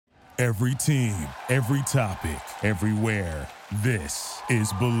Every team, every topic, everywhere. This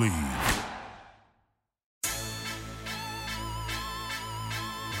is Bleav.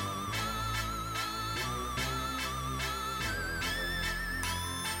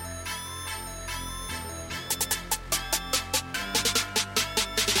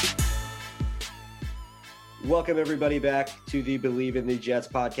 Welcome, everybody, back to the Bleav In Jets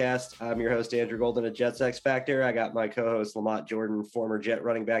podcast. I'm your host, Andrew Golden at Jets X Factor. I got my co-host, LaMont Jordan, former Jet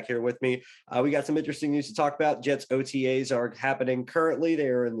running back, here with me. We got some interesting news to talk about. Jets OTAs are happening currently. They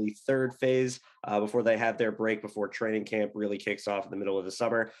are in the third phase before they have their break before training camp really kicks off in the middle of the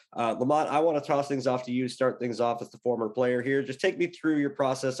summer. LaMont, I want to toss things off to you, start things off as the former player here. Just take me through your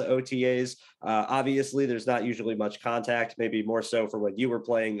process of OTAs. Obviously, there's not usually much contact, maybe more so for when you were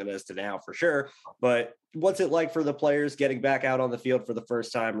playing than as to now for sure. But what's it like for the players getting back out on the field for the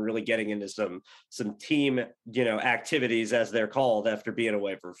first time, really getting into some team, activities as they're called after being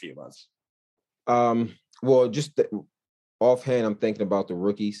away for a few months? Well, just offhand, I'm thinking about the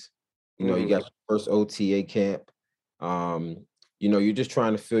rookies. You got your first OTA camp. You're just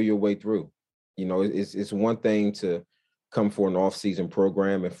trying to feel your way through. It's one thing to come for an off-season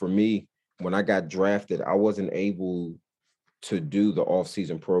program. And for me, when I got drafted, I wasn't able to do the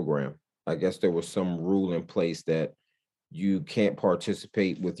off-season program. I guess there was some rule in place that you can't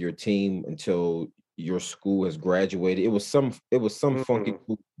participate with your team until your school has graduated. It was some funky rule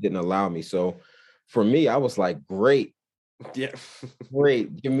that didn't allow me. So for me, I was like, great. Yeah.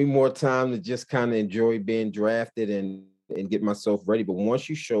 Great. Give me more time to just kind of enjoy being drafted and get myself ready. But once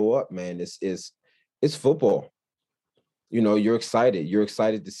you show up, man, it's football. You're excited. You're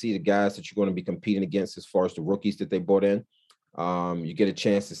excited to see the guys that you're going to be competing against as far as the rookies that they brought in. You get a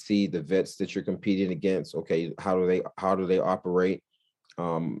chance to see the vets that you're competing against. Okay, how do they operate?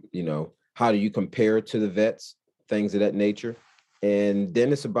 How do you compare to the vets? Things of that nature. And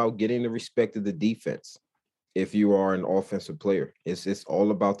then it's about getting the respect of the defense. If you are an offensive player, it's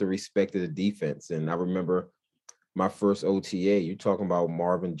all about the respect of the defense. And I remember my first OTA, you're talking about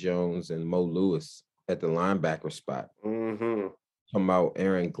Marvin Jones and Mo Lewis at the linebacker spot. Talking about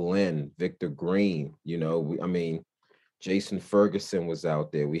Aaron Glenn, Victor Green, Jason Ferguson was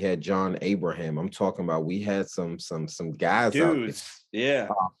out there. We had John Abraham. I'm talking about, we had some guys Dudes, out there. Yeah.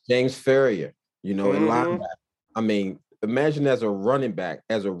 James Ferrier, in linebacker. Imagine as a running back,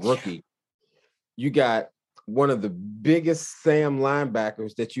 as a rookie, you got one of the biggest Sam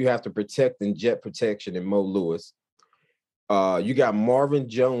linebackers that you have to protect in jet protection in Mo Lewis. You got Marvin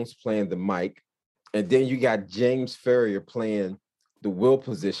Jones playing the mic, and then you got James Ferrier playing the will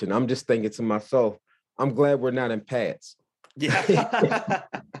position. I'm just thinking to myself, I'm glad we're not in pads. Yeah.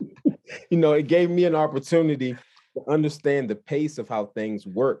 It gave me an opportunity to understand the pace of how things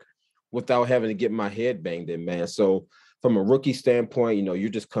work without having to get my head banged in, man. So from a rookie standpoint, you're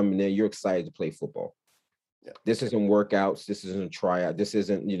just coming in, you're excited to play football. Yeah. This isn't workouts. This isn't a tryout. This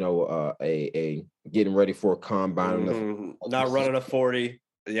isn't, a getting ready for a combine. Not running a 40.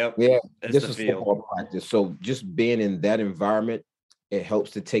 Yep. Yeah. This is football practice. So just being in that environment, it helps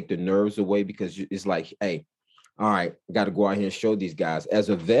to take the nerves away, because it's like, hey, all right, I got to go out here and show these guys. As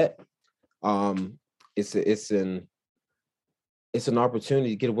a vet, it's an opportunity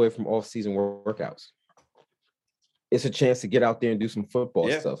to get away from off-season workouts. It's a chance to get out there and do some football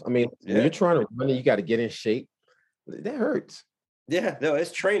stuff. When you're trying to run and you got to get in shape, that hurts. Yeah, no,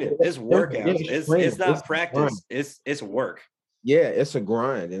 it's training. It's workout. It's not practice. It's work. Yeah, it's a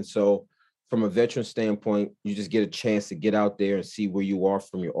grind. And so from a veteran standpoint, you just get a chance to get out there and see where you are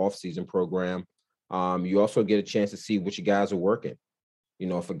from your off-season program. You also get a chance to see what you guys are working.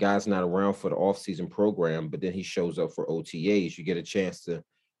 If a guy's not around for the off-season program, but then he shows up for OTAs, you get a chance to,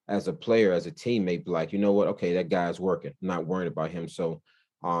 as a player, as a teammate, be like, you know what? Okay, that guy's working. I'm not worried about him. So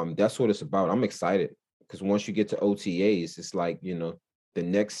that's what it's about. I'm excited because once you get to OTAs, it's like, the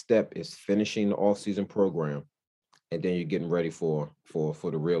next step is finishing the off-season program, and then you're getting ready for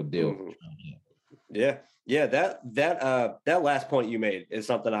the real deal. Yeah. Yeah. That last point you made is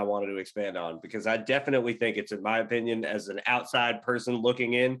something I wanted to expand on, because I definitely think it's, in my opinion, as an outside person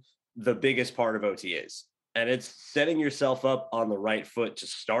looking in, the biggest part of OTAs. And it's setting yourself up on the right foot to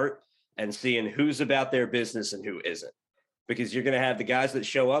start and seeing who's about their business and who isn't. Because you're going to have the guys that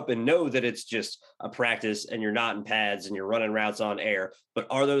show up and know that it's just a practice and you're not in pads and you're running routes on air. But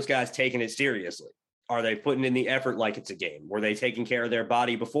are those guys taking it seriously? Are they putting in the effort like it's a game? Were they taking care of their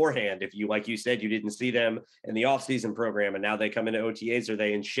body beforehand? If you, like you said, you didn't see them in the off-season program and now they come into OTAs, are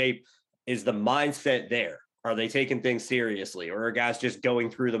they in shape? Is the mindset there? Are they taking things seriously, or are guys just going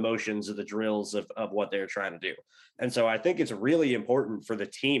through the motions of the drills of what they're trying to do? And so I think it's really important for the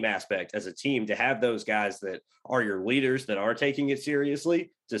team aspect as a team to have those guys that are your leaders, that are taking it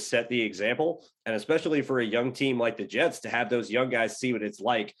seriously, to set the example. And especially for a young team like the Jets, to have those young guys see what it's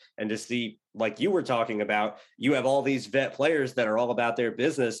like, and to see, like you were talking about, you have all these vet players that are all about their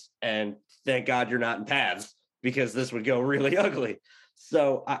business, and thank God you're not in paths, because this would go really ugly.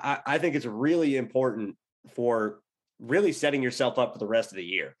 So I think it's really important for really setting yourself up for the rest of the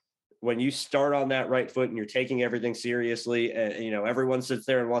year. When you start on that right foot and you're taking everything seriously, and everyone sits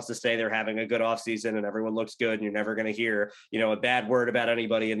there and wants to say they're having a good off season and everyone looks good, and you're never going to hear a bad word about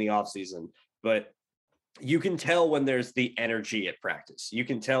anybody in the off season. But you can tell when there's the energy at practice. You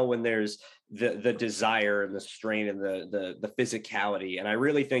can tell when there's the desire and the strain and the physicality. And I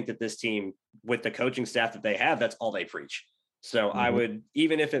really think that this team, with the coaching staff that they have, that's all they preach. So I would,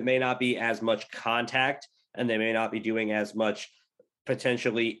 even if it may not be as much contact and they may not be doing as much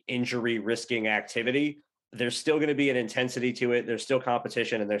potentially injury risking activity, there's still going to be an intensity to it. There's still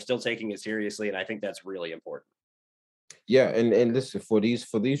competition, and they're still taking it seriously. And I think that's really important. Yeah. And listen, for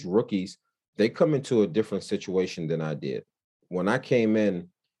these rookies, they come into a different situation than I did. When I came in,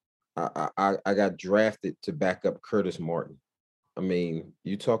 I got drafted to back up Curtis Martin. I mean,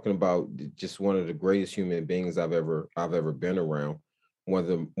 you're talking about just one of the greatest human beings I've ever been around.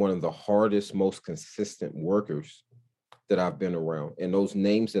 One of the hardest, most consistent workers that I've been around. And those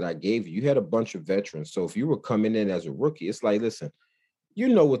names that I gave you, you had a bunch of veterans. So if you were coming in as a rookie, it's like, listen, you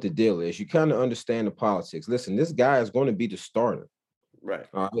know what the deal is. You kind of understand the politics. Listen, this guy is going to be the starter. Right.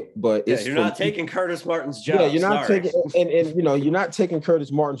 But yeah, you're not taking Curtis Martin's job. Yeah, you're not Sorry. taking, and you're not taking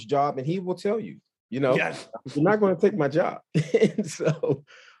Curtis Martin's job, and he will tell you, Yes. you're not going to take my job. And so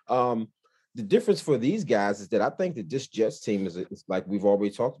the difference for these guys is that I think that this Jets team is like we've already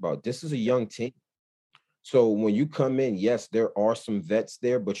talked about. This is a young team. So when you come in, yes, there are some vets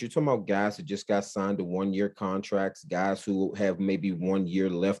there, but you're talking about guys who just got signed to 1-year contracts, guys who have maybe 1 year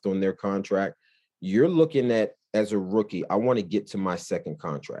left on their contract. You're looking at, as a rookie, I want to get to my second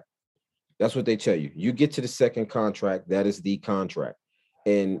contract. That's what they tell you. You get to the second contract, that is the contract.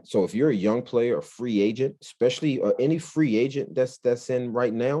 And so if you're a young player, a free agent, especially any free agent that's in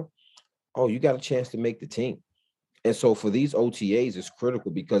right now, you got a chance to make the team. And so for these OTAs, it's critical,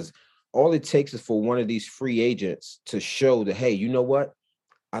 because all it takes is for one of these free agents to show that, hey, you know what?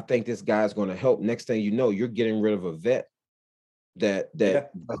 I think this guy's going to help. Next thing you know, you're getting rid of a vet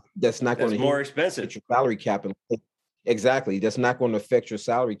that's not going to more expensive your salary cap. Exactly. That's not going to affect your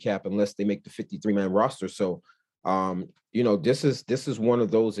salary cap unless they make the 53-man roster. So, this is one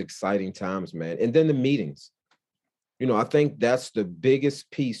of those exciting times, man. And then the meetings, I think that's the biggest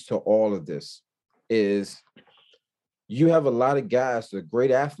piece to all of this is you have a lot of guys that are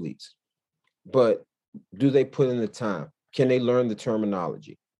great athletes, but do they put in the time? Can they learn the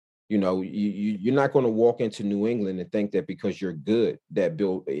terminology? You're not going to walk into New England and think that because you're good that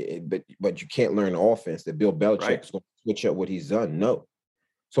but you can't learn the offense, that Bill Belichick is going to switch up what he's done. No.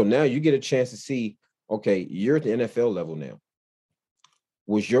 So now you get a chance to see, okay, you're at the NFL level now.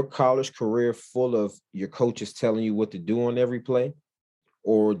 Was your college career full of your coaches telling you what to do on every play?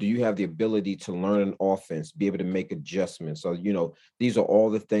 Or do you have the ability to learn an offense, be able to make adjustments? So, these are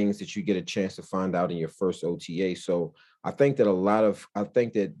all the things that you get a chance to find out in your first OTA. So I think that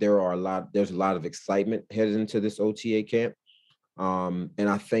there's a lot of excitement headed into this OTA camp. And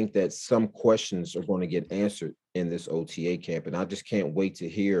I think that some questions are going to get answered in this OTA camp. And I just can't wait to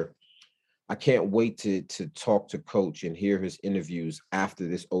hear. I can't wait to talk to Coach and hear his interviews after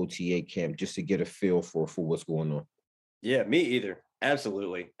this OTA camp, just to get a feel for what's going on. Yeah, me either.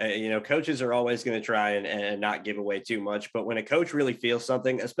 Absolutely. Coaches are always going to try and not give away too much. But when a coach really feels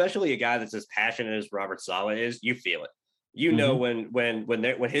something, especially a guy that's as passionate as Robert Saleh is, you feel it.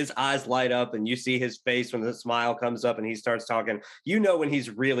 When his eyes light up and you see his face when the smile comes up and he starts talking, when he's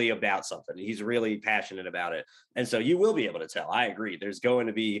really about something. He's really passionate about it. And so you will be able to tell. I agree. There's going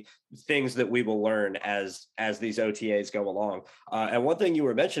to be things that we will learn as these OTAs go along. And one thing you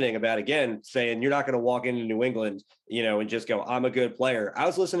were mentioning about, again, saying you're not going to walk into New England, and just go, I'm a good player. I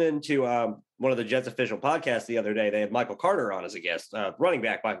was listening to one of the Jets official podcasts the other day. They had Michael Carter on as a guest, running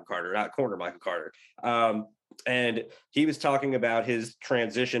back Michael Carter, not corner Michael Carter. And he was talking about his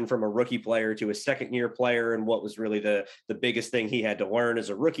transition from a rookie player to a second-year player and what was really the biggest thing he had to learn as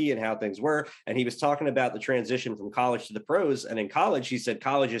a rookie and how things were. And he was talking about the transition from college to the pros. And in college, he said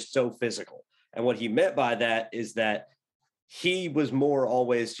college is so physical. And what he meant by that is that he was more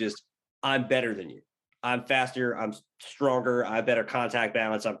always just, I'm better than you. I'm faster. I'm stronger. I have better contact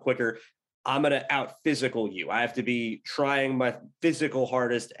balance. I'm quicker. I'm going to out physical you. I have to be trying my physical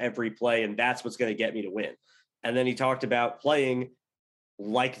hardest every play, and that's what's going to get me to win. And then he talked about playing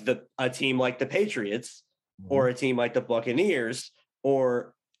like a team like the Patriots or a team like the Buccaneers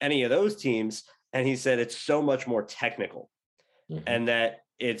or any of those teams. And he said it's so much more technical and that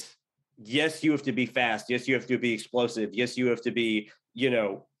it's, yes, you have to be fast. Yes, you have to be explosive. Yes, you have to be,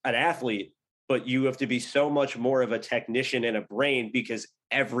 an athlete, but you have to be so much more of a technician and a brain because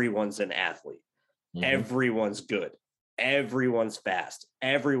everyone's an athlete. Everyone's good. Everyone's fast.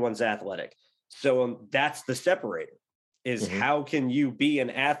 Everyone's athletic. So that's the separator is how can you be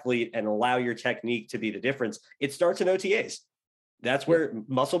an athlete and allow your technique to be the difference? It starts in OTAs. That's where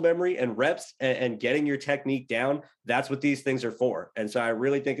muscle memory and reps and getting your technique down, that's what these things are for. And so I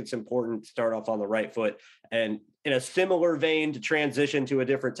really think it's important to start off on the right foot. And in a similar vein to transition to a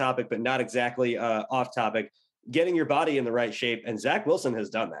different topic, but not exactly off topic, getting your body in the right shape. And Zach Wilson has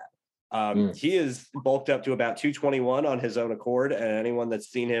done that. He is bulked up to about 221 on his own accord. And anyone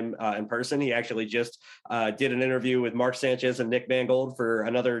that's seen him in person, he actually just did an interview with Mark Sanchez and Nick Mangold for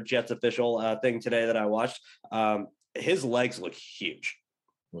another Jets official thing today that I watched. His legs look huge.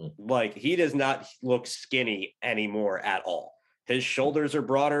 Like he does not look skinny anymore at all. His shoulders are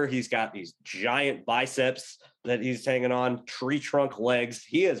broader. He's got these giant biceps that he's hanging on, tree trunk legs.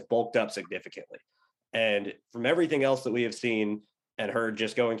 He has bulked up significantly. And from everything else that we have seen and heard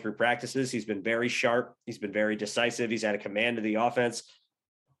just going through practices, he's been very sharp. He's been very decisive. He's had a command of the offense.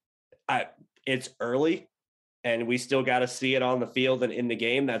 It's early. And we still got to see it on the field and in the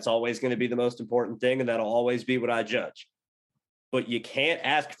game. That's always going to be the most important thing. And that'll always be what I judge. But you can't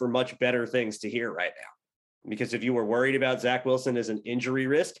ask for much better things to hear right now. Because if you were worried about Zach Wilson as an injury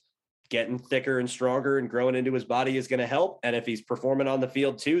risk, getting thicker and stronger and growing into his body is going to help. And if he's performing on the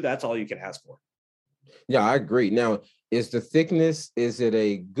field too, that's all you can ask for. Yeah, I agree. Now, is the thickness, is it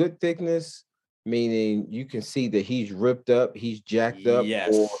a good thickness? Meaning you can see that he's ripped up, he's jacked up?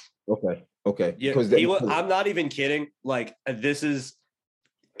 Yes. Okay. Yeah, I'm not even kidding. Like this is,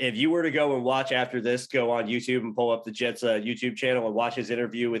 if you were to go and watch after this, go on YouTube and pull up the Jets YouTube channel and watch his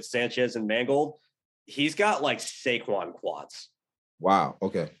interview with Sanchez and Mangold. He's got like Saquon quads. Wow.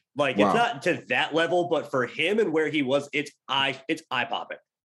 Okay. Like it's not to that level, but for him and where he was, it's eye popping.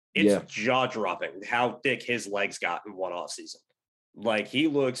 It's jaw dropping how thick his legs got in one off season. Like he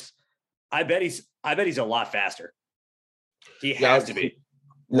looks, I bet he's a lot faster. He has to be.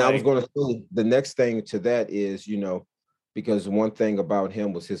 Now, I was going to say the next thing to that is, because one thing about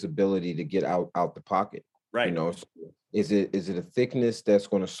him was his ability to get out the pocket. Right. Is it a thickness that's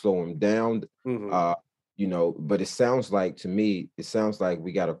going to slow him down? But it sounds like to me,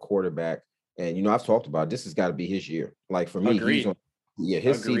 we got a quarterback, and I've talked about this has got to be his year. Like for me,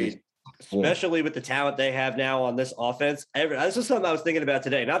 his season. Especially with the talent they have now on this offense. This is something I was thinking about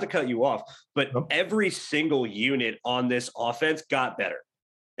today, not to cut you off, but every single unit on this offense got better.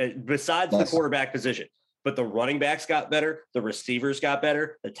 Besides the quarterback position, but the running backs got better, the receivers got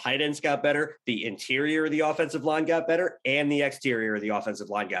better, the tight ends got better, the interior of the offensive line got better, and the exterior of the offensive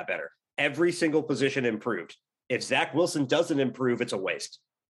line got better. Every single position improved. If Zach Wilson doesn't improve, it's a waste.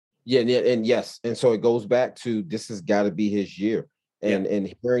 Yeah, and yes, and so it goes back to this has got to be his year.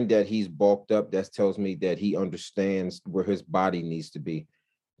 And hearing that he's bulked up, that tells me that he understands where his body needs to be,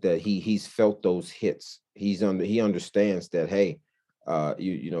 that he's felt those hits. He understands that, hey,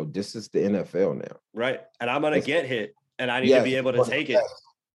 this is the NFL now. Right. And I'm going to get hit and I need to be able to take it.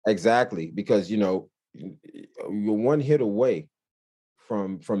 Exactly. Because, you're one hit away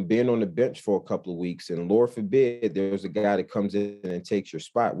from being on the bench for a couple of weeks. And Lord forbid, there's a guy that comes in and takes your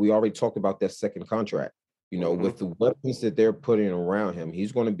spot. We already talked about that second contract. With the weapons that they're putting around him,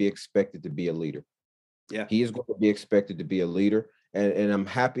 he's going to be expected to be a leader. Yeah. He is going to be expected to be a leader. And I'm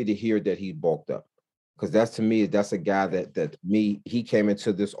happy to hear that he bulked up. Because that's a guy that he came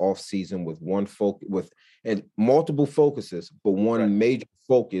into this offseason with one focus and multiple focuses, but one major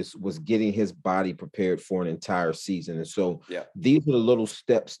focus was getting his body prepared for an entire season. And so these are the little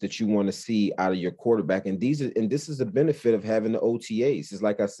steps that you want to see out of your quarterback. And this is the benefit of having the OTAs. It's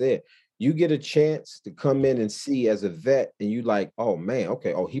like I said, you get a chance to come in and see as a vet and you like, oh man,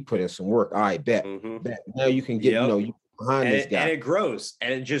 okay. Oh, he put in some work. All right, bet. Now you can get, you behind this guy. And it grows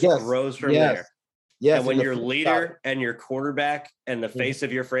and it just grows from there. Yes, and when your leader and your quarterback and the face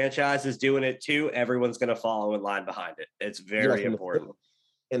of your franchise is doing it too, everyone's going to follow in line behind it. It's very important.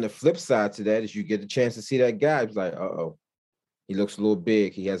 And the flip side to that is you get a chance to see that guy. It's like, he looks a little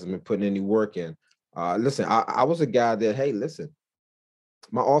big. He hasn't been putting any work in. Listen, I was a guy that, hey, listen,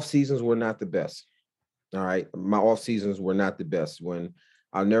 my off seasons were not the best. All right. My off seasons were not the best. When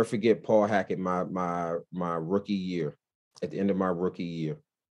I'll never forget Paul Hackett, my rookie year, at the end of my rookie year.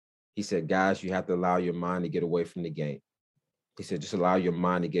 He said, guys, you have to allow your mind to get away from the game. He said, just allow your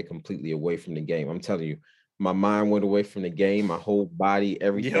mind to get completely away from the game. I'm telling you, my mind went away from the game, my whole body,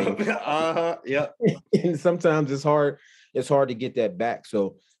 everything. Yep. Yep. And sometimes it's hard to get that back.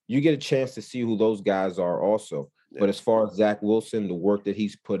 So you get a chance to see who those guys are also. But as far as Zach Wilson, the work that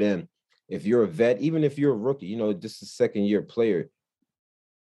he's put in, if you're a vet, even if you're a rookie, this is a second-year player,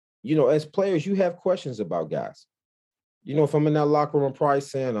 as players, you have questions about guys. If I'm in that locker room, I'm probably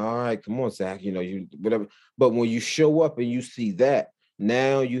saying, all right, come on, Zach, you whatever. But when you show up and you see that,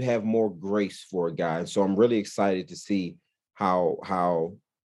 now you have more grace for a guy. And so I'm really excited to see how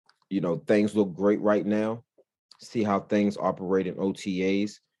things look great right now, see how things operate in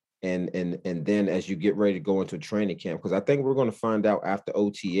OTAs. And then as you get ready to go into training camp, because I think we're going to find out after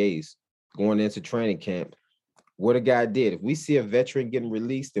OTAs going into training camp what a guy did. If we see a veteran getting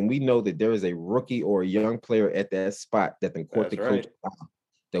released, and we know that there is a rookie or a young player at that spot that can court the coach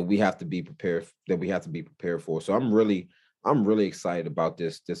that we have to be prepared for. So I'm really excited about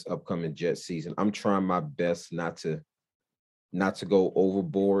this upcoming Jets season. I'm trying my best not to go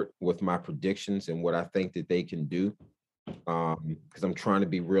overboard with my predictions and what I think that they can do. Because I'm trying to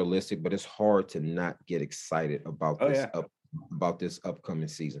be realistic, but it's hard to not get excited about this upcoming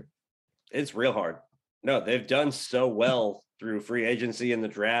season. It's real hard. No, they've done so well through free agency and the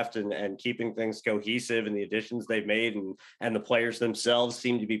draft and keeping things cohesive, and the additions they've made and the players themselves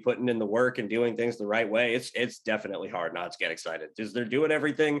seem to be putting in the work and doing things the right way. It's definitely hard not to get excited because they're doing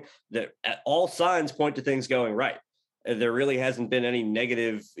everything that all signs point to things going right. There really hasn't been any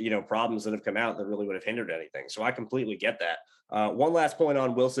negative, problems that have come out that really would have hindered anything. So I completely get that. One last point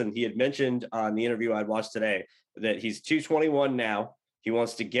on Wilson. He had mentioned on the interview I'd watched today that he's 221 now. He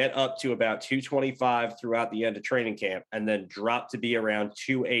wants to get up to about 225 throughout the end of training camp and then drop to be around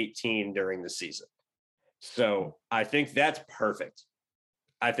 218 during the season. So I think that's perfect.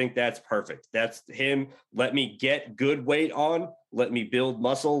 That's him. Let me get good weight on. Let me build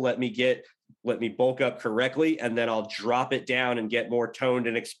muscle. Let me bulk up correctly. And then I'll drop it down and get more toned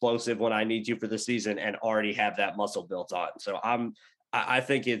and explosive when I need to for the season and already have that muscle built on. So I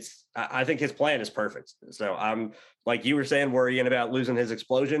think his plan is perfect. So I'm, like you were saying, worrying about losing his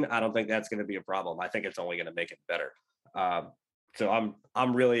explosion. I don't think that's going to be a problem. I think it's only going to make it better. So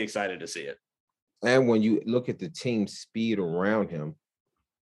I'm really excited to see it. And when you look at the team speed around him,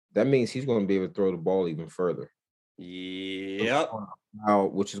 that means he's going to be able to throw the ball even further. Yep.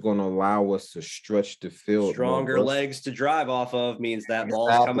 Which is going to allow us to stretch the field. Stronger legs to drive off of means that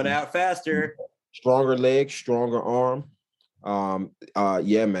ball's coming out faster. Stronger legs, stronger arm.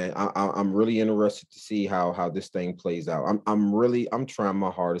 Yeah, man, I'm really interested to see how this thing plays out. I'm trying my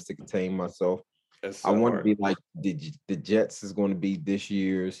hardest to contain myself. So I want to be like the Jets is going to be this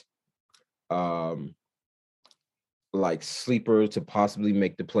year's like sleeper to possibly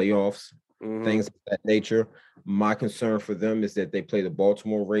make the playoffs, things of that nature. My concern for them is that they play the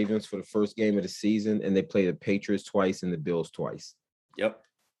Baltimore Ravens for the first game of the season, and they play the Patriots twice and the Bills twice. Yep.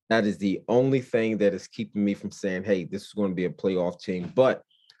 That is the only thing that is keeping me from saying, hey, this is going to be a playoff team. But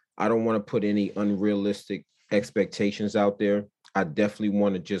I don't want to put any unrealistic expectations out there. I definitely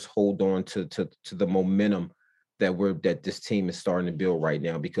want to just hold on to the momentum that this team is starting to build right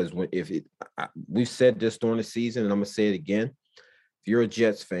now. Because we've said this during the season, and I'm going to say it again. If you're a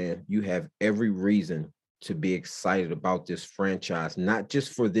Jets fan, you have every reason to be excited about this franchise, not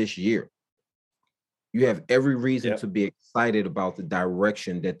just for this year. You have every reason to be excited about the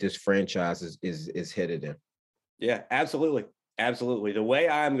direction that this franchise is headed in. Yeah, absolutely. Absolutely. The way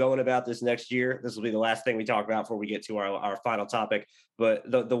I'm going about this next year, this will be the last thing we talk about before we get to our final topic. But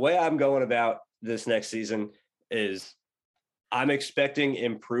the way I'm going about this next season is I'm expecting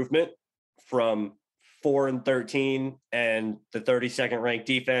improvement from 4-13 and the 32nd ranked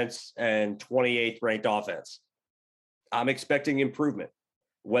defense and 28th ranked offense. I'm expecting improvement,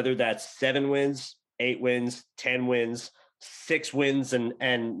 whether that's 7 wins, 8 wins, 10 wins, 6 wins, and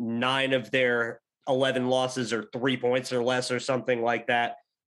 9 of their 11 losses or 3 points or less or something like that.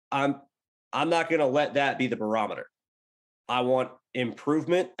 I'm not going to let that be the barometer. I want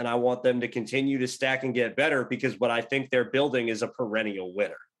improvement, and I want them to continue to stack and get better, because what I think they're building is a perennial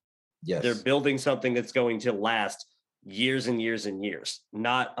winner. Yes. They're building something that's going to last years and years and years,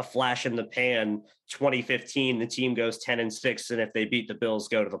 not a flash in the pan. 2015, the team goes 10-6, and if they beat the Bills,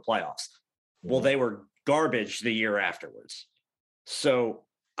 go to the playoffs. Well, they were garbage the year afterwards. So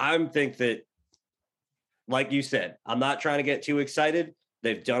I think that, like you said, I'm not trying to get too excited.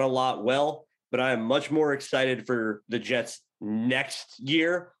 They've done a lot well, but I am much more excited for the Jets next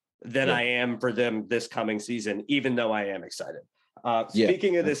year than I am for them this coming season, even though I am excited.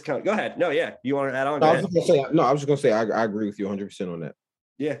 Speaking of this, go ahead. No, yeah. You want to add on? I was just going to say, I agree with you 100% on that.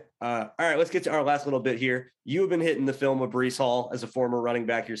 Yeah. All right, let's get to our last little bit here. You have been hitting the film of Breece Hall as a former running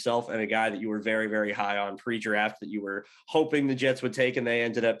back yourself, and a guy that you were very, very high on pre-draft that you were hoping the Jets would take, and they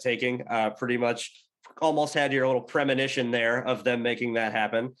ended up taking. Pretty much almost had your little premonition there of them making that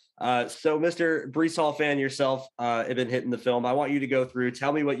happen. So, Mr. Breece Hall fan yourself, have been hitting the film. I want you to go through,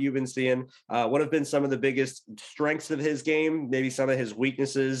 tell me what you've been seeing. What have been some of the biggest strengths of his game, maybe some of his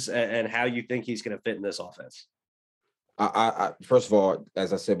weaknesses, and how you think he's going to fit in this offense? I first of all,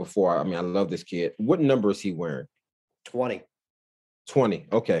 as I said before, I mean, I love this kid. What number is he wearing? 20. 20.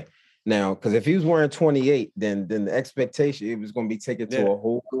 Okay. Now, because if he was wearing 28, then the expectation it was going to be taken to a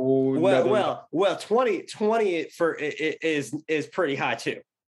whole well, 20 for it is pretty high too.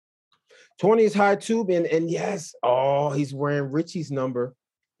 20 is high too, and yes, he's wearing Richie's number.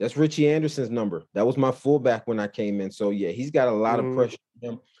 That's Richie Anderson's number. That was my fullback when I came in. So yeah, he's got a lot of pressure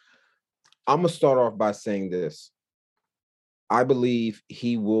on him. I'm gonna start off by saying this. I Bleav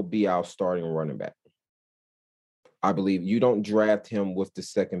he will be our starting running back. I Bleav you don't draft him with the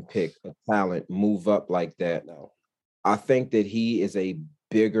second pick, a talent, move up like that. No. I think that he is a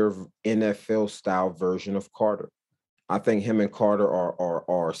bigger NFL style version of Carter. I think him and Carter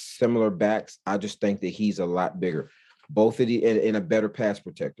are similar backs. I just think that he's a lot bigger. Both of the and a better pass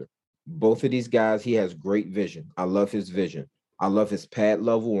protector. Both of these guys, he has great vision. I love his vision. I love his pad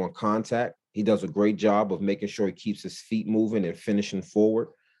level on contact. He does a great job of making sure he keeps his feet moving and finishing forward.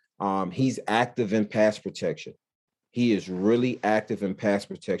 He's active in pass protection. He is really active in pass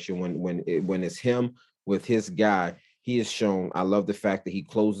protection when it's him with his guy. He has shown. I love the fact that he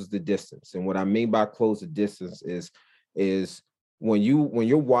closes the distance. And what I mean by close the distance is when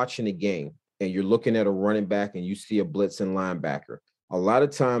you're watching a game and you're looking at a running back and you see a blitzing linebacker. A lot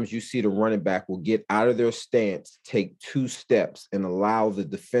of times you see the running back will get out of their stance, take 2 steps, and allow the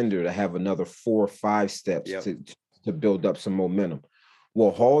defender to have another 4 or 5 steps to build up some momentum.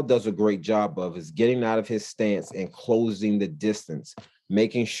 What Hall does a great job of is getting out of his stance and closing the distance,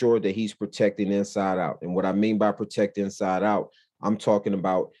 making sure that he's protecting inside out. And what I mean by protect inside out, I'm talking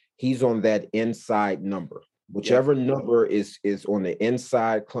about he's on that inside number. Whichever number is on the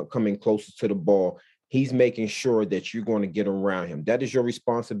inside coming closest to the ball, he's making sure that you're going to get around him. That is your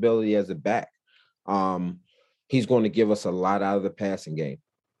responsibility as a back. He's going to give us a lot out of the passing game.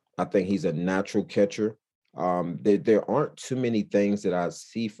 I think he's a natural catcher. There aren't too many things that I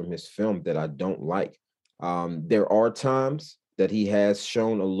see from his film that I don't like. There are times that he has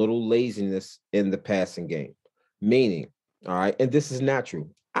shown a little laziness in the passing game, meaning, all right, and this is natural.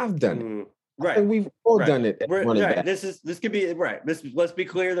 I've done it. Right. And we've all done it. Right. This could be right. Let's be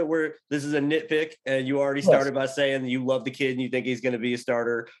clear that this is a nitpick, and you already started by saying that you love the kid and you think he's going to be a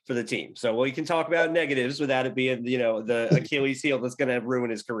starter for the team. So we can talk about negatives without it being, the Achilles heel that's going to ruin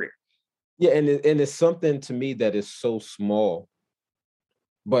his career. Yeah, and it's something to me that is so small,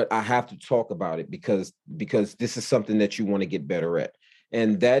 but I have to talk about it because this is something that you want to get better at.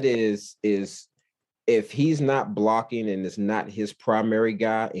 And that is if he's not blocking and it's not his primary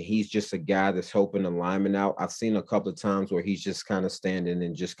guy and he's just a guy that's helping the lineman out, I've seen a couple of times where he's just kind of standing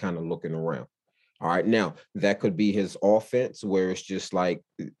and just kind of looking around. All right, now that could be his offense where it's just like,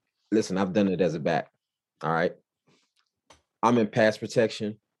 listen, I've done it as a back. All right, I'm in pass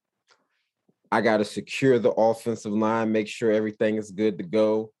protection. I got to secure the offensive line, make sure everything is good to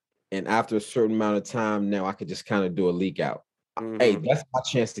go. And after a certain amount of time, now I could just kind of do a leak out. Hey, that's my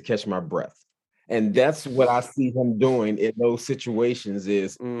chance to catch my breath. And that's what I see him doing in those situations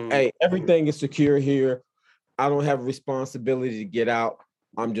is, hey, everything is secure here. I don't have a responsibility to get out.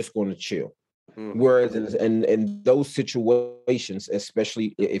 I'm just going to chill. Whereas in those situations,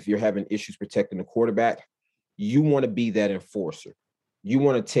 especially if you're having issues protecting the quarterback, you want to be that enforcer. You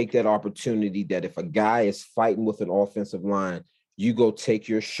want to take that opportunity that if a guy is fighting with an offensive line, you go take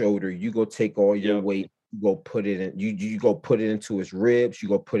your shoulder, you go take all your weight, you go put it in, you go put it into his ribs, you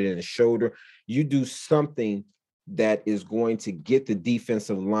go put it in his shoulder. You do something that is going to get the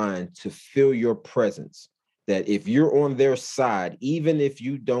defensive line to feel your presence. That if you're on their side, even if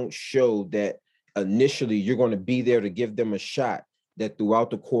you don't show that initially you're going to be there to give them a shot, that throughout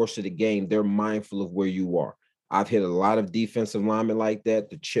the course of the game, they're mindful of where you are. I've hit a lot of defensive linemen like that,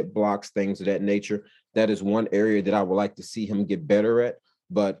 the chip blocks, things of that nature. That is one area that I would like to see him get better at.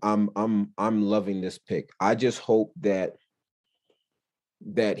 But I'm loving this pick. I just hope that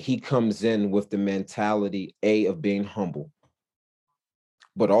he comes in with the mentality, of being humble,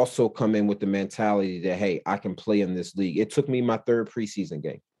 but also come in with the mentality that, hey, I can play in this league. It took me my 3rd preseason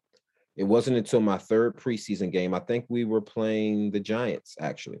game. It wasn't until my 3rd preseason game, I think we were playing the Giants,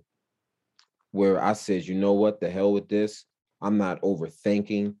 actually, where I said, you know what, the hell with this. I'm not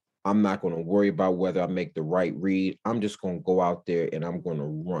overthinking. I'm not going to worry about whether I make the right read. I'm just going to go out there and I'm going to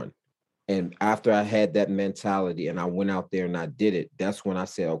run. And after I had that mentality and I went out there and I did it, that's when I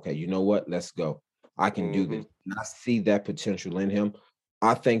said, okay, you know what? Let's go. I can do this. And I see that potential in him.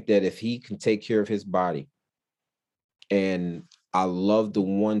 I think that if he can take care of his body, and I love the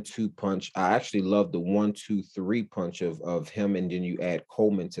 1-2 punch. I actually love the 1-2-3 punch of him. And then you add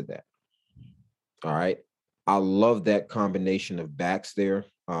Coleman to that. All right. I love that combination of backs there.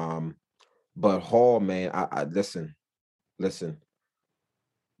 But Hall, man, I listen.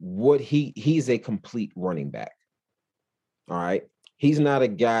 What he's a complete running back. All right. He's not a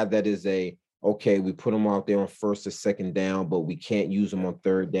guy that is okay, we put him out there on first or second down, but we can't use him on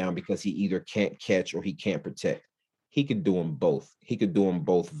third down because he either can't catch or he can't protect. He could do them both. He could do them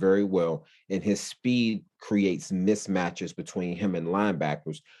both very well. And his speed creates mismatches between him and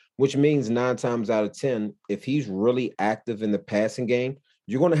linebackers, which means 9 times out of 10, if he's really active in the passing game,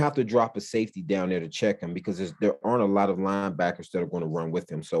 you're going to have to drop a safety down there to check him because there aren't a lot of linebackers that are going to run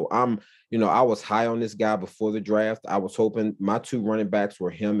with him. So I was high on this guy before the draft. I was hoping my 2 running backs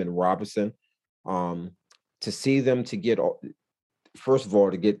were him and Robinson. To see them to get, first of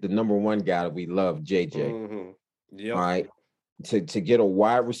all, to get the number 1 guy that we love, JJ. Mm-hmm. Yep. All right. To get a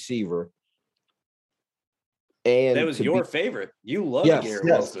wide receiver. And that was your favorite. You loved Garrett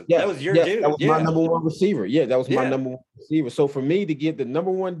Wilson. Yes, that was your dude. That was my number 1 receiver. Yeah, that was my number 1 receiver. So for me to get the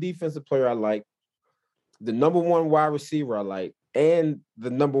number 1 defensive player I like, the number 1 wide receiver I like, and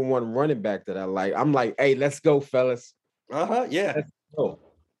the number 1 running back that I like, I'm like, hey, let's go, fellas. Yeah.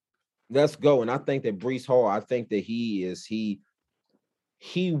 Let's go. And I think that Breece Hall, I think that he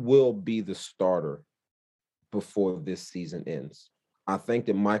will be the starter before this season ends. I think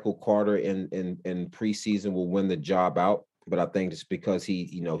that Michael Carter in preseason will win the job out, but I think it's because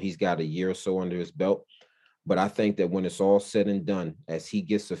he's got a year or so under his belt. But I think that when it's all said and done, as he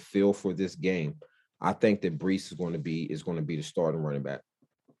gets a feel for this game, I think that Breece is going to be the starting running back.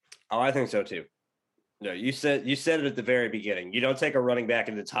 Oh, I think so too. No, you said it at the very beginning. You don't take a running back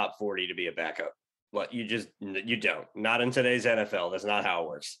in the top 40 to be a backup. Well, you don't. Not in today's NFL. That's not how it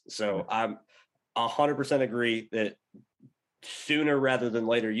works. So I'm 100% agree that sooner rather than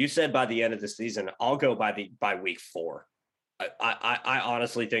later. You said by the end of the season. I'll go by week 4. I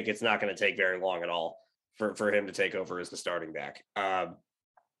honestly think it's not going to take very long at all for him to take over as the starting back.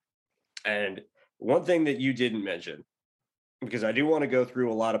 And one thing that you didn't mention, because I do want to go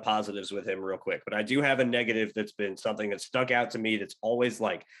through a lot of positives with him real quick, but I do have a negative that's been something that stuck out to me that's always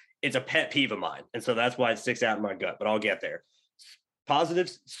like, it's a pet peeve of mine. And so that's why it sticks out in my gut, but I'll get there.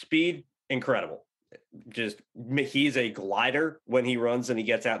 Positives, speed, incredible. He's a glider when he runs and he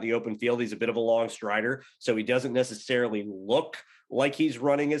gets out in the open field. He's a bit of a long strider, so he doesn't necessarily look like he's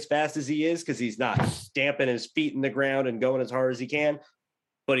running as fast as he is because he's not stamping his feet in the ground and going as hard as he can,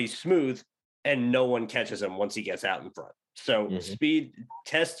 but he's smooth and no one catches him once he gets out in front. So speed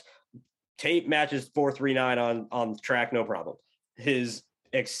test tape matches 4.39 on track, no problem. His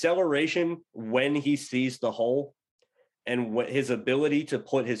acceleration when he sees the hole and his ability to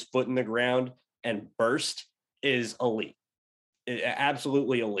put his foot in the ground and burst is elite.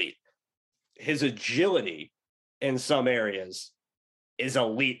 Absolutely elite. His agility in some areas is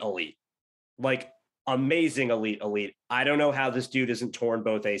elite. Like amazing elite. I don't know how this dude isn't torn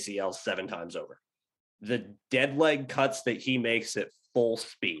both ACLs 7 times over. The dead leg cuts that he makes at full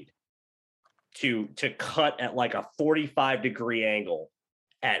speed to cut at like a 45-degree angle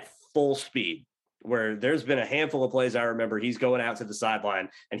at full speed, where there's been a handful of plays I remember he's going out to the sideline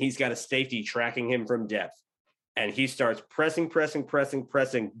and he's got a safety tracking him from depth. And he starts pressing,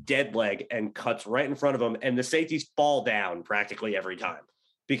 dead leg and cuts right in front of him. And the safeties fall down practically every time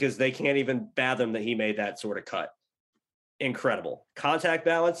because they can't even fathom that he made that sort of cut. Incredible. Contact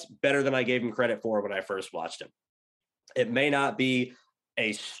balance, better than I gave him credit for when I first watched him. It may not be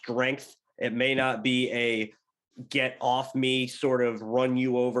a strength. It may not be a get off me, sort of run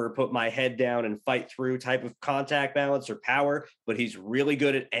you over, put my head down and fight through type of contact balance or power, but he's really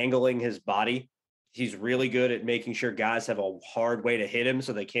good at angling his body. He's really good at making sure guys have a hard way to hit him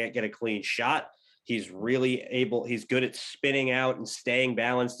so they can't get a clean shot. He's good at spinning out and staying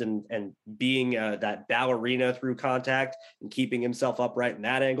balanced and being that ballerina through contact and keeping himself upright in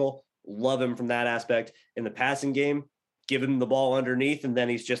that angle. Love him from that aspect. In the passing game, give him the ball underneath, and then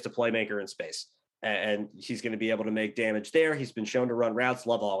he's just a playmaker in space. And he's going to be able to make damage there. He's been shown to run routes.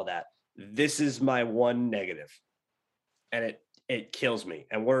 Love all of that. This is my one negative, and it kills me.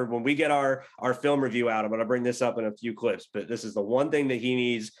 And when we get our film review out, I'm going to bring this up in a few clips, but this is the one thing that he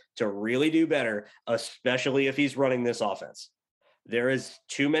needs to really do better, especially if he's running this offense. There is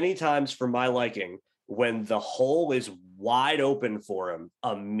too many times for my liking when the hole is wide open for him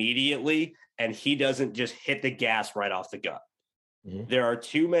immediately and he doesn't just hit the gas right off the gut. Mm-hmm. There are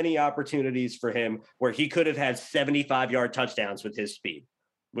too many opportunities for him where he could have had 75-yard touchdowns with his speed,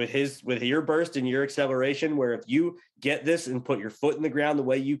 with your burst and your acceleration, where if you get this and put your foot in the ground the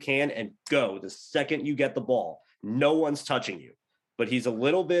way you can and go the second you get the ball, no one's touching you. But he's a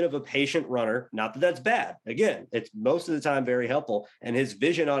little bit of a patient runner. Not that that's bad. Again, it's most of the time very helpful. And his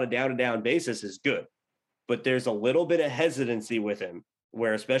vision on a down-to-down basis is good. But there's a little bit of hesitancy with him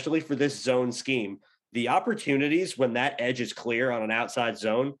where, especially for this zone scheme, the opportunities when that edge is clear on an outside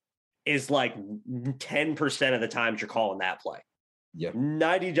zone is like 10% of the times you're calling that play. Yeah.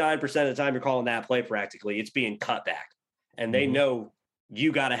 99% of the time you're calling that play practically, it's being cut back. And they know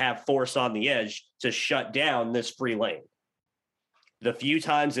you got to have force on the edge to shut down this free lane. The few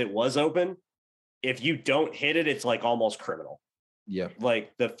times it was open, if you don't hit it, it's like almost criminal. Yeah.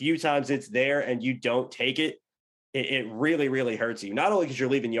 Like the few times it's there and you don't take it, it really, really hurts you. Not only because you're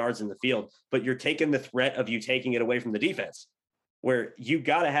leaving yards in the field, but you're taking the threat of you taking it away from the defense, where you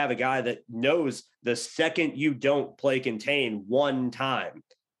got to have a guy that knows the second you don't play contain one time,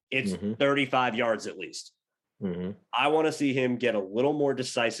 it's 35 yards at least. I want to see him get a little more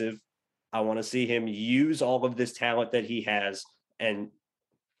decisive. I want to see him use all of this talent that he has and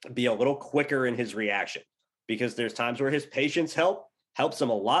be a little quicker in his reaction, because there's times where his patience helps him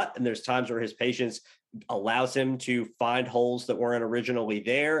a lot. And there's times where his patience allows him to find holes that weren't originally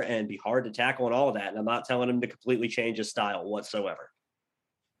there and be hard to tackle and all of that. And I'm not telling him to completely change his style whatsoever,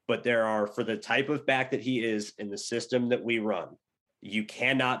 but there are, for the type of back that he is in the system that we run, you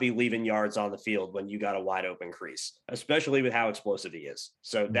cannot be leaving yards on the field when you got a wide open crease, especially with how explosive he is.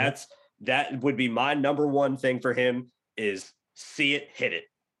 So that would be my number one thing for him, is see it, hit it,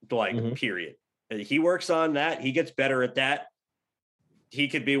 like period. He works on that. He gets better at that. He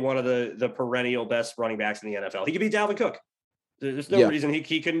could be one of the perennial best running backs in the NFL. He could be Dalvin Cook. There's no reason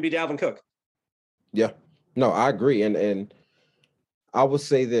he couldn't be Dalvin Cook. Yeah. No, I agree. And I will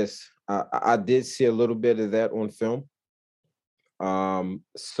say this. I did see a little bit of that on film.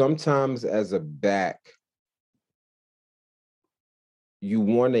 Sometimes as a back, you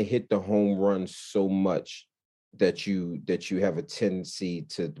want to hit the home run so much that you have a tendency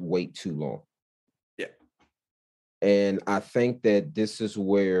to wait too long. Yeah. And I think that this is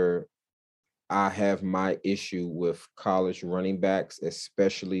where I have my issue with college running backs,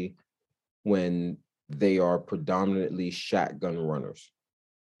 especially when they are predominantly shotgun runners.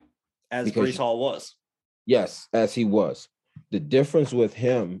 As Breece Hall was. Yes, as he was. The difference with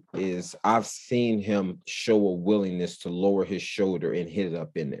him is I've seen him show a willingness to lower his shoulder and hit it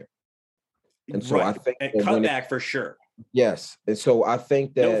up in there. And so I think and cut back for sure. Yes. And so I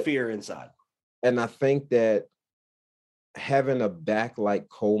think that no fear inside. And I think that having a back like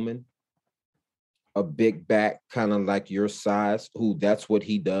Coleman, a big back kind of like your size, who that's what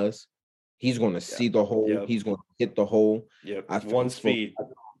he does. He's going to see the hole. Yep. He's going to hit the hole. Yep. One speed.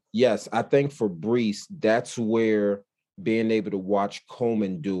 Yes. I think for Breece, that's where being able to watch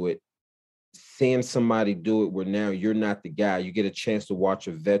Coleman do it, seeing somebody do it where now you're not the guy, you get a chance to watch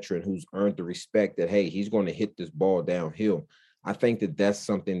a veteran who's earned the respect that, hey, he's going to hit this ball downhill. I think that that's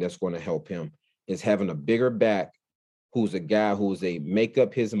something that's going to help him, is having a bigger back who's a guy who's a make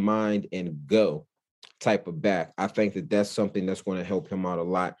up his mind and go type of back. I think that that's something that's going to help him out a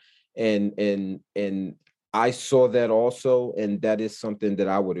lot. And I saw that also, and that is something that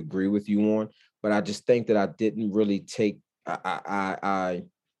I would agree with you on, but I just think that I didn't really take, I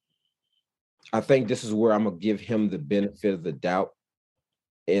think this is where I'm going to give him the benefit of the doubt,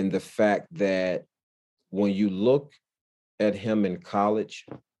 in the fact that when you look at him in college,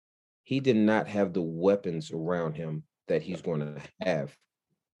 he did not have the weapons around him that he's going to have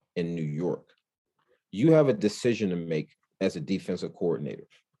in New York. You have a decision to make as a defensive coordinator.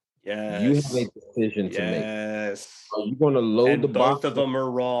 Yes. You have a decision to make. Yes. Are you going to load the box? Both of them are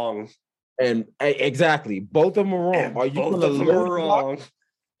wrong. And exactly, both of them are wrong. And are you both going to of them load are wrong?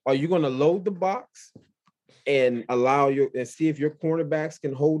 Are you going to load the box and and see if your cornerbacks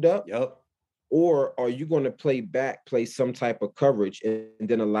can hold up? Yep. Or are you going to play some type of coverage and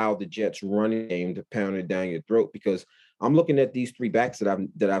then allow the Jets running game to pound it down your throat? Because I'm looking at these three backs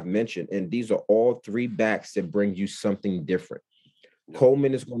that I've mentioned, and these are all three backs that bring you something different.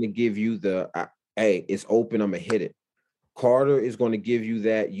 Coleman is going to give you hey, it's open, I'm going to hit it. Carter is going to give you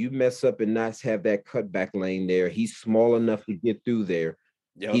that. You mess up and not have that cutback lane there. He's small enough to get through there.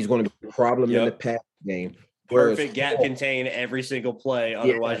 Yep. He's going to be a problem in the pass game. Perfect gap contain every single play.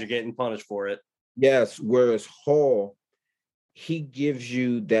 Otherwise, you're getting punished for it. Yes. Whereas Hall, he gives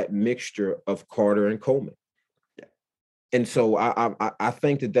you that mixture of Carter and Coleman. Yeah. And so I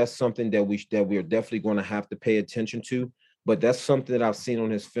think that that's something that we are definitely going to have to pay attention to. But that's something that I've seen on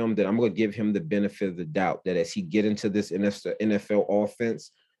his film that I'm going to give him the benefit of the doubt, that as he get into this NFL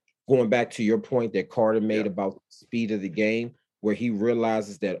offense, going back to your point that Carter made about the speed of the game, where he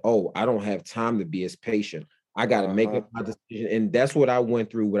realizes that, oh, I don't have time to be as patient. I got to make up my decision. And that's what I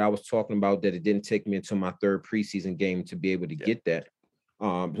went through, what I was talking about, that it didn't take me until my third preseason game to be able to get that,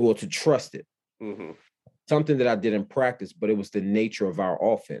 to trust it. Mm-hmm. Something that I did in practice, but it was the nature of our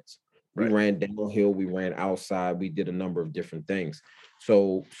offense. We ran downhill, we ran outside, we did a number of different things.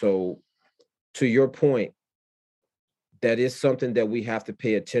 So to your point, that is something that we have to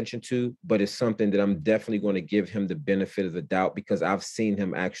pay attention to, but it's something that I'm definitely going to give him the benefit of the doubt, because I've seen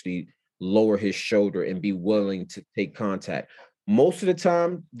him actually lower his shoulder and be willing to take contact. Most of the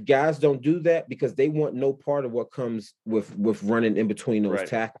time, guys don't do that because they want no part of what comes with running in between those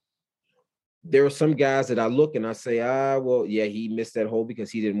tackles. There are some guys that I look and I say, well, yeah, he missed that hole because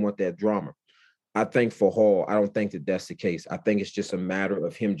he didn't want that drama. I think for Hall, I don't think that that's the case. I think it's just a matter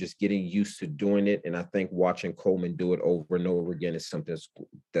of him just getting used to doing it. And I think watching Coleman do it over and over again is something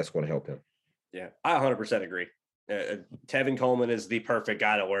that's going to help him. Yeah, I 100% agree. Tevin Coleman is the perfect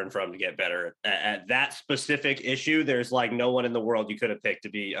guy to learn from to get better at that specific issue. There's like no one in the world you could have picked to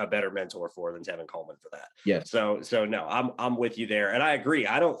be a better mentor for than Tevin Coleman for that. Yeah. So no, I'm with you there. And I agree.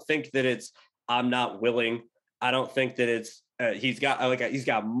 I don't think that it's, I'm not willing. I don't think that it's he's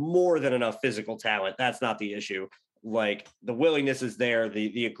got more than enough physical talent. That's not the issue. Like the willingness is there,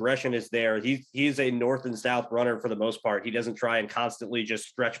 the aggression is there. He's a north and south runner for the most part. He doesn't try and constantly just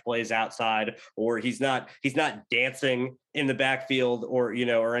stretch plays outside, or he's not dancing in the backfield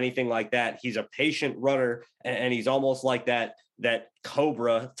or anything like that. He's a patient runner, and he's almost like that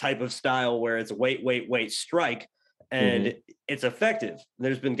Cobra type of style where it's wait, strike. And it's effective.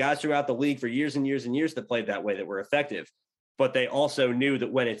 There's been guys throughout the league for years and years and years that played that way that were effective, but they also knew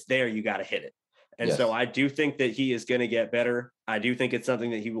that when it's there, you got to hit it. And so I do think that he is going to get better. I do think it's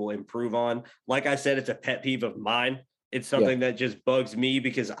something that he will improve on. Like I said, it's a pet peeve of mine. It's something that just bugs me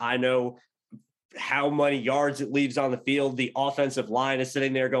because I know how many yards it leaves on the field. The offensive line is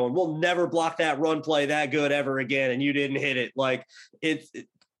sitting there going, we'll never block that run play that good ever again. And you didn't hit it. Like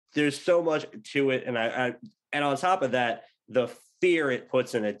there's so much to it. And on top of that, the fear it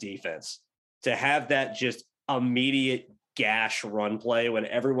puts in a defense to have that just immediate gash run play when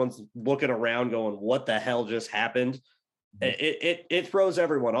everyone's looking around going, what the hell just happened? It throws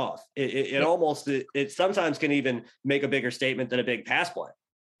everyone off. It sometimes can even make a bigger statement than a big pass play,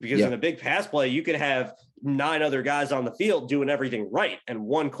 because in a big pass play, you could have 9 other guys on the field doing everything right, and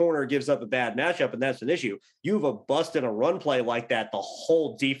one corner gives up a bad matchup, and that's an issue. You have a bust in a run play like that, the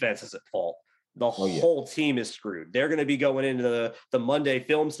whole defense is at fault. The whole team is screwed. They're going to be going into the Monday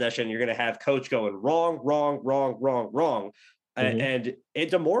film session. You're going to have coach going wrong. And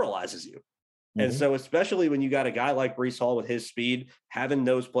it demoralizes you. And so, especially when you got a guy like Breece Hall with his speed, having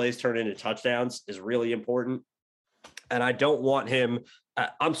those plays turn into touchdowns is really important. And I don't want him.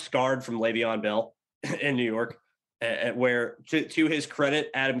 I'm scarred from Le'Veon Bell in New York, where to his credit,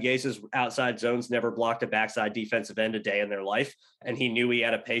 Adam Gase's outside zones never blocked a backside defensive end a day in their life. And he knew he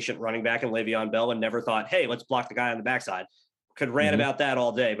had a patient running back in Le'Veon Bell and never thought, hey, let's block the guy on the backside. Could rant about that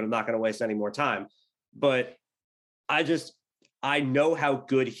all day, but I'm not going to waste any more time. But I know how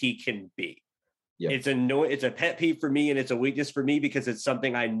good he can be. It's a pet peeve for me, and it's a weakness for me because it's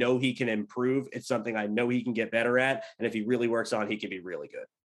something I know he can improve. It's something I know he can get better at. And if he really works on, he can be really good.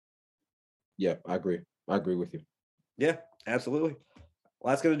 Yeah, I agree. I agree with you. Yeah, absolutely.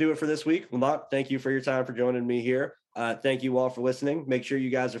 Well, that's going to do it for this week. Lamont, thank you for your time for joining me here. Thank you all for listening. Make sure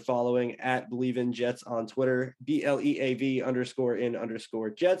you guys are following at Bleav In Jets on Twitter,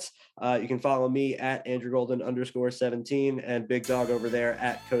 BLEAV_in_Jets. You can follow me at Andrew Golden _17 and Big Dog over there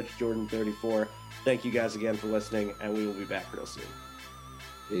at Coach Jordan 34. Thank you guys again for listening, and we will be back real soon.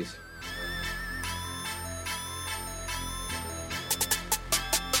 Peace.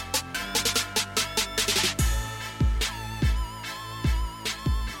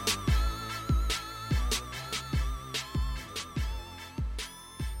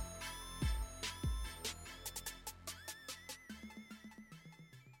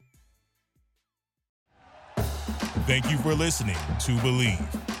 Thank you for listening to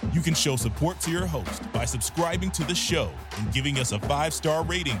Bleav. You can show support to your host by subscribing to the show and giving us a 5-star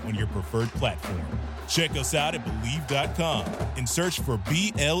rating on your preferred platform. Check us out at Bleav.com and search for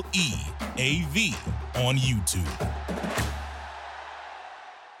BLEAV on YouTube.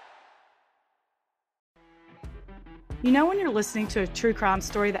 You know when you're listening to a true crime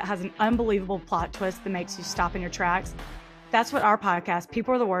story that has an unbelievable plot twist that makes you stop in your tracks? That's what our podcast,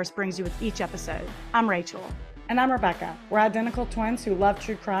 People Are the Worst, brings you with each episode. I'm Rachel. And I'm Rebecca. We're identical twins who love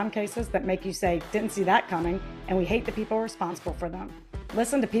true crime cases that make you say, didn't see that coming, and we hate the people responsible for them.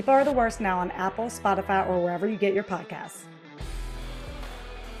 Listen to People Are the Worst now on Apple, Spotify, or wherever you get your podcasts.